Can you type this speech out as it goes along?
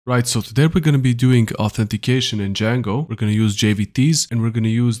Right, so today we're going to be doing authentication in Django. We're going to use JWTs and we're going to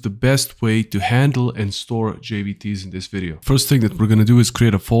use the best way to handle and store JWTs in this video. First thing that we're going to do is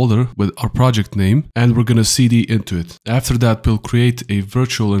create a folder with our project name and we're going to cd into it. After that, we'll create a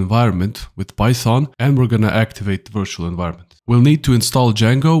virtual environment with Python and we're going to activate the virtual environment. We'll need to install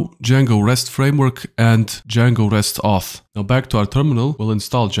Django, Django-rest-framework, and Django-rest-auth. Now back to our terminal, we'll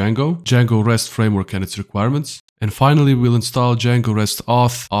install Django, Django-rest-framework and its requirements. And finally, we'll install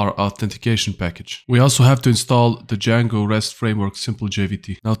Django-rest-auth, our authentication package. We also have to install the Django-rest-framework simple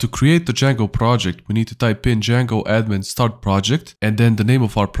JWT. Now to create the Django project, we need to type in Django admin start project and then the name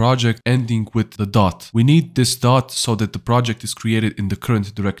of our project ending with the dot. We need this dot so that the project is created in the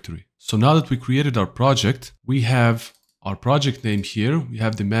current directory. So now that we created our project, we have our project name here. We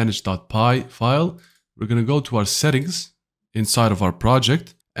have the manage.py file. We're going to go to our settings inside of our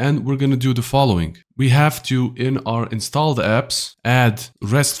project. And we're going to do the following. We have to, in our installed apps, add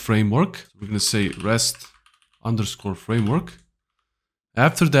REST framework. We're going to say REST_framework.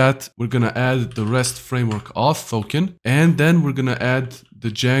 After that, we're going to add the REST framework auth token. And then we're going to add the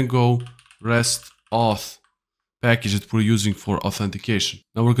Django REST auth package that we're using for authentication.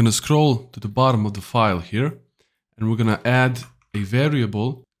 Now we're going to scroll to the bottom of the file here. And we're going to add a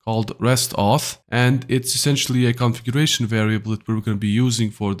variable called REST auth, and it's essentially a configuration variable that we're going to be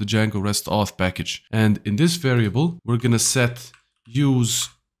using for the Django REST auth package. And in this variable, we're going to set use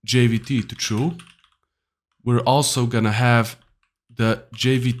JWT to true. We're also going to have the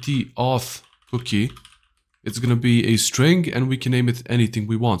JWT auth cookie. It's going to be a string and we can name it anything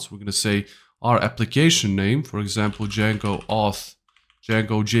we want. So we're going to say our application name, for example, Django auth,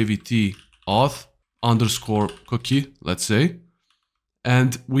 Django JWT auth underscore cookie, let's say.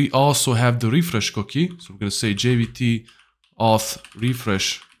 And we also have the refresh cookie. So we're going to say JWT auth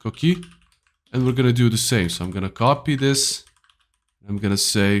refresh cookie. And we're going to do the same. So I'm going to copy this. I'm going to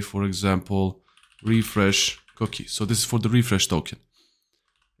say, for example, refresh cookie. So this is for the refresh token.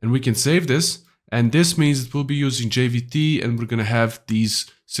 And we can save this. And this means that we'll be using JWT and we're going to have these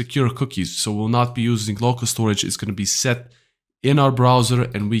secure cookies. So we'll not be using local storage. It's going to be set in our browser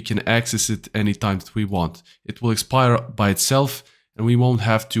and we can access it anytime that we want. It will expire by itself. And we won't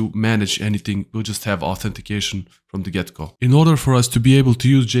have to manage anything. We'll just have authentication from the get-go. In order for us to be able to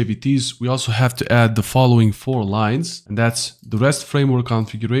use JWTs, we also have to add the following 4 lines. And that's the REST framework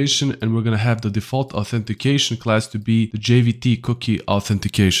configuration. And we're going to have the default authentication class to be the JWT cookie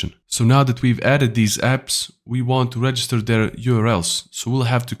authentication. So now that we've added these apps, we want to register their URLs. So we'll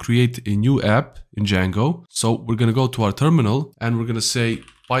have to create a new app in Django. So we're going to go to our terminal and we're going to say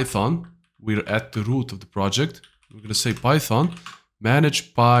Python. We're at the root of the project. We're going to say Python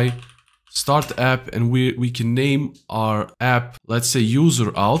manage by start app, and we can name our app, let's say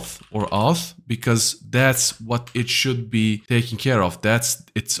user auth or auth, because that's what it should be taking care of. That's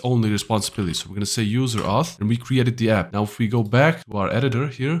its only responsibility. So we're going to say user auth and we created the app. Now if we go back to our editor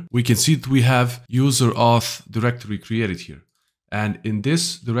here, we can see that we have user auth directory created here. And in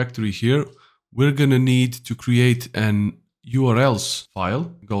this directory here, we're going to need to create an URLs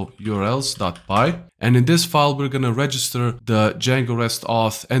file, go urls.py, and in this file we're going to register the Django REST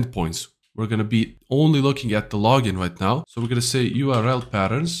auth endpoints. We're going to be only looking at the login right now, so we're going to say URL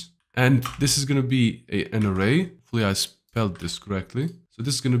patterns, and this is going to be an array. Hopefully I spelled this correctly. So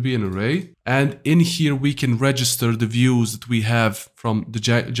this is going to be an array, and in here we can register the views that we have from the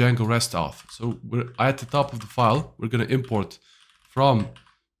Django REST auth. So we're at the top of the file, we're going to import from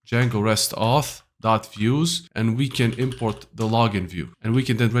Django REST auth .views, and we can import the login view and we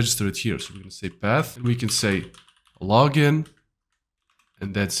can then register it here. So we're going to say path and we can say login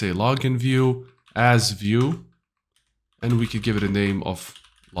and then say login view as view, and we can give it a name of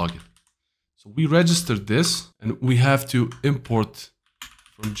login. So we registered this and we have to import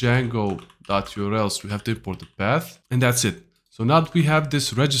from Django.urls, we have to import the path, and that's it. So now that we have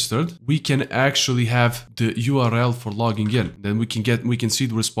this registered, we can actually have the URL for logging in. Then we can see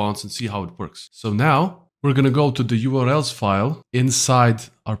the response and see how it works. So now we're going to go to the URLs file inside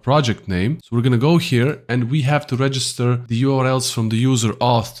our project name. So we're going to go here and we have to register the URLs from the user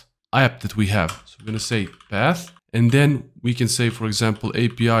auth app that we have. So we're going to say path, and then we can say, for example,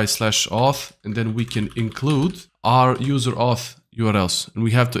 API/auth, and then we can include our user auth URLs. And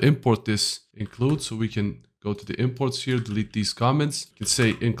we have to import this include, so we can go to the imports here, delete these comments, you can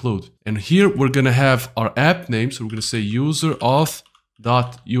say include. And here we're going to have our app name. So we're going to say user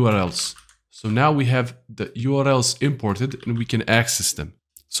auth.urls. So now we have the URLs imported and we can access them.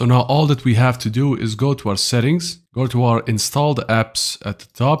 So now all that we have to do is go to our settings, go to our installed apps at the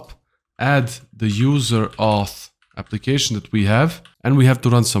top, add the user auth application that we have, and we have to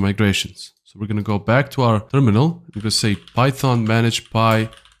run some migrations. So we're going to go back to our terminal. We're going to say Python manage by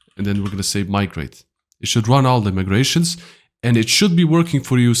and then we're going to say migrate. It should run all the migrations, and it should be working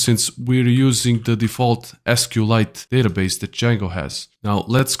for you since we're using the default SQLite database that Django has. Now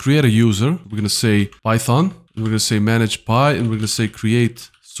let's create a user. We're going to say Python, and we're going to say manage py, and we're going to say create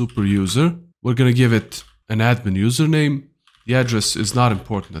super user. We're going to give it an admin username. The address is not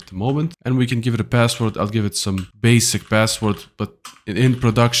important at the moment, and we can give it a password. I'll give it some basic password, but in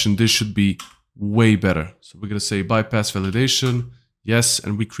production, this should be way better. So we're going to say bypass validation, yes,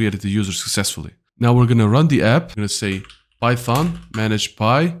 and we created the user successfully. Now we're going to run the app. We're going to say Python manage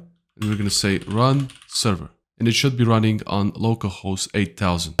py, and we're going to say run server. And it should be running on localhost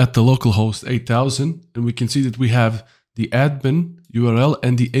 8000. At the localhost 8000, and we can see that we have the admin URL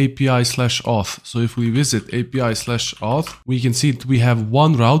and the API/auth. So if we visit API/auth, we can see that we have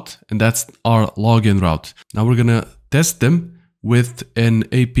one route, and that's our login route. Now we're going to test them with an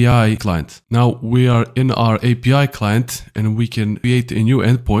API client. Now we are in our API client, and we can create a new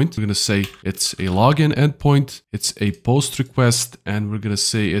endpoint. We're going to say it's a login endpoint, it's a post request, and we're going to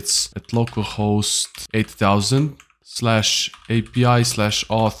say it's at localhost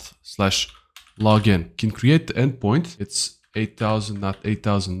 8000/API/auth/login. You can create the endpoint. It's 8000, not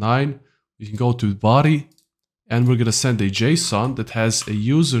 8009. You can go to body, and we're going to send a JSON that has a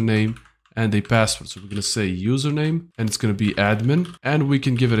username and a password. So we're going to say username, and it's going to be admin, and we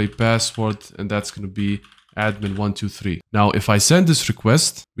can give it a password, and that's going to be admin123. Now, if I send this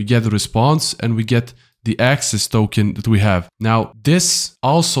request, we get the response, and we get the access token that we have. Now, this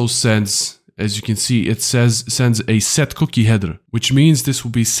also sends, as you can see, it sends a set cookie header, which means this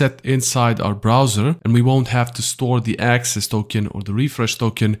will be set inside our browser, and we won't have to store the access token or the refresh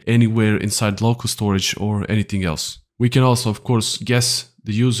token anywhere inside local storage or anything else. We can also, of course, guess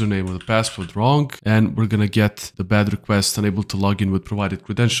the username or the password wrong, and we're gonna get the bad request unable to log in with provided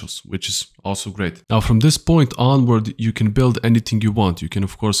credentials, which is also great. Now from this point onward, you can build anything you want. You can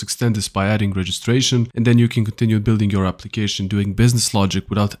of course extend this by adding registration, and then you can continue building your application, doing business logic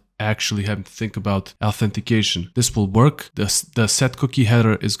without actually having to think about authentication. This will work. The set cookie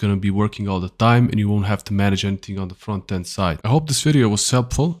header is going to be working all the time, and you won't have to manage anything on the front end side. I hope this video was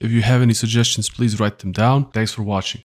helpful. If you have any suggestions, please write them down. Thanks for watching.